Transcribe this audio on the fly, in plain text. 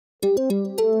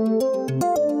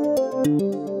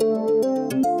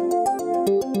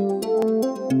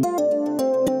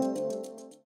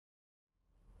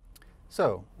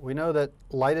So we know that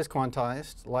light is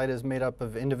quantized. Light is made up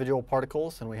of individual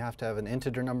particles, and we have to have an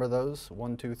integer number of those,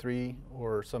 1, 2, 3,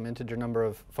 or some integer number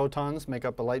of photons make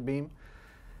up a light beam.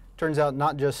 Turns out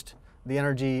not just the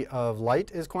energy of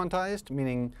light is quantized,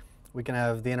 meaning we can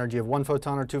have the energy of 1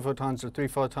 photon or 2 photons or 3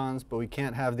 photons, but we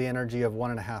can't have the energy of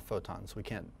 1.5 photons. We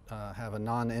can't have a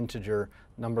non-integer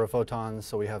number of photons,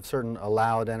 so we have certain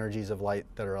allowed energies of light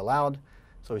that are allowed.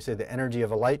 So we say the energy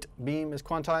of a light beam is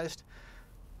quantized.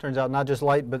 Turns out not just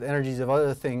light, but energies of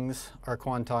other things are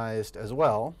quantized as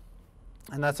well.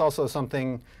 And that's also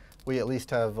something we at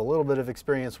least have a little bit of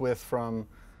experience with from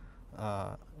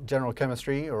general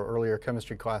chemistry or earlier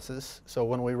chemistry classes. So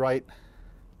when we write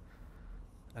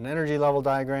an energy level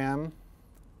diagram,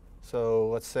 so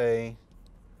let's say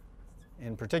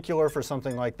in particular for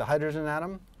something like the hydrogen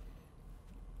atom,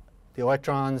 the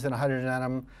electrons in a hydrogen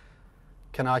atom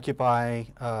can occupy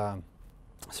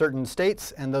certain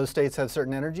states, and those states have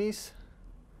certain energies.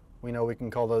 We know we can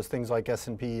call those things like S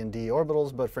and P and D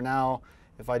orbitals, but for now,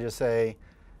 if I just say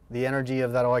the energy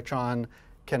of that electron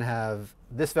can have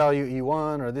this value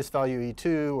E1, or this value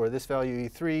E2, or this value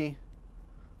E3,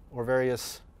 or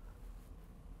various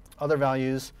other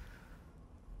values,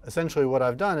 essentially what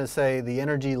I've done is say the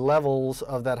energy levels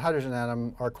of that hydrogen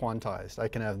atom are quantized. I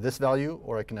can have this value,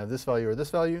 or I can have this value, or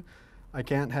this value. I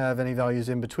can't have any values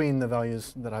in between the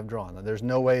values that I've drawn. There's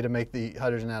no way to make the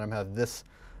hydrogen atom have this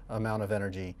amount of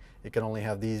energy. It can only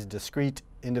have these discrete,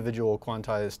 individual,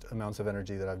 quantized amounts of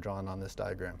energy that I've drawn on this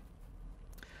diagram.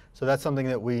 So that's something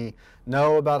that we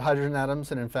know about hydrogen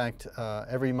atoms, and in fact,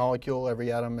 every molecule,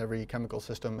 every atom, every chemical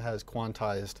system has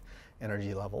quantized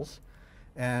energy levels.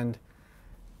 And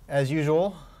as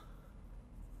usual,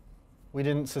 we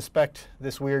didn't suspect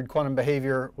this weird quantum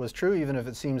behavior was true, even if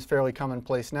it seems fairly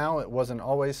commonplace now. It wasn't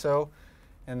always so.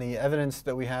 And the evidence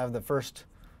that we have that first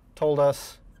told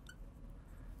us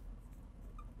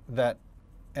that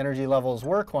energy levels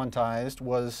were quantized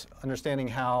was understanding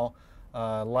how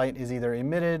light is either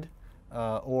emitted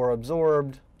or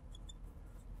absorbed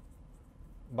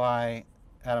by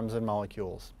atoms and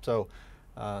molecules. So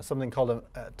something called an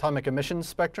atomic emission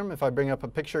spectrum. If I bring up a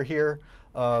picture here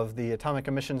of the atomic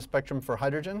emission spectrum for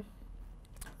hydrogen.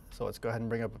 So let's go ahead and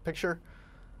bring up a picture.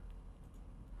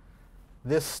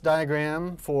 This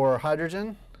diagram for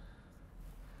hydrogen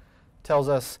tells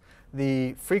us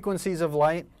the frequencies of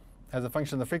light as a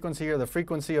function of the frequency here, the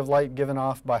frequency of light given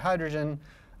off by hydrogen.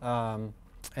 And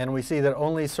we see that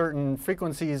only certain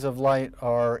frequencies of light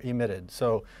are emitted.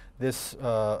 So this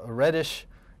reddish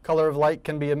color of light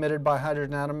can be emitted by a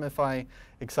hydrogen atom. If I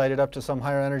excite it up to some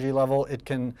higher energy level, it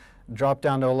can drop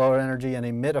down to a lower energy and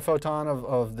emit a photon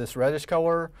of this reddish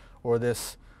color, or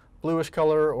this bluish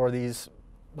color, or these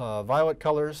violet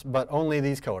colors, but only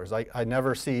these colors. I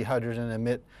never see hydrogen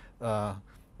emit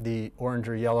the orange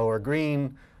or yellow or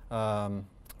green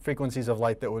frequencies of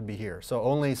light that would be here. So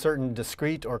only certain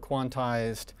discrete or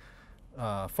quantized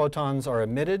photons are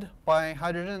emitted by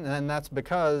hydrogen, and that's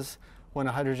because when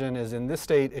a hydrogen is in this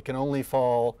state, it can only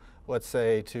fall, let's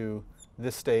say, to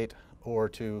this state or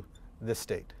to this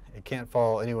state. It can't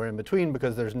fall anywhere in between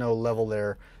because there's no level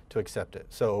there to accept it.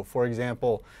 So for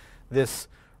example, this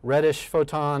reddish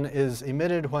photon is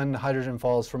emitted when hydrogen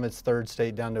falls from its third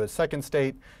state down to its second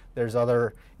state. There's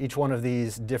each one of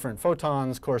these different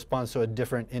photons corresponds to a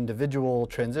different individual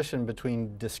transition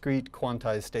between discrete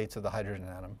quantized states of the hydrogen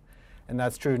atom. And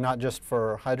that's true not just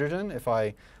for hydrogen. If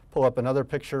I pull up another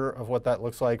picture of what that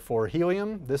looks like for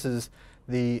helium, this is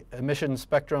the emission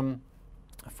spectrum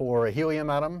for a helium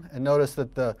atom. And notice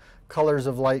that the colors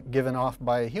of light given off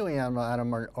by a helium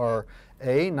atom are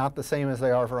not the same as they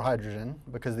are for hydrogen,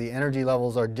 because the energy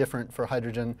levels are different for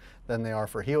hydrogen than they are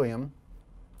for helium.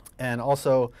 And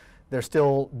also, they're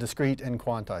still discrete and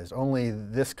quantized. Only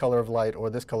this color of light, or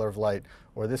this color of light,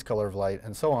 or this color of light,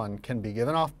 and so on can be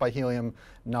given off by helium,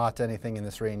 not anything in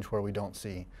this range where we don't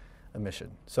see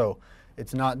emission. So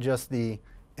it's not just the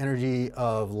energy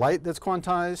of light that's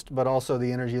quantized, but also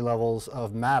the energy levels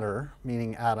of matter,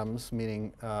 meaning atoms,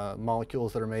 meaning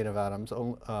molecules that are made of atoms.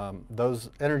 Those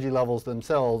energy levels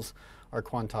themselves are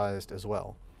quantized as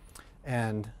well.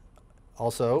 And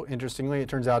also, interestingly, it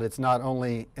turns out it's not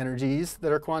only energies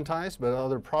that are quantized, but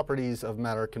other properties of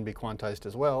matter can be quantized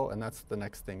as well, and that's the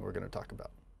next thing we're going to talk about.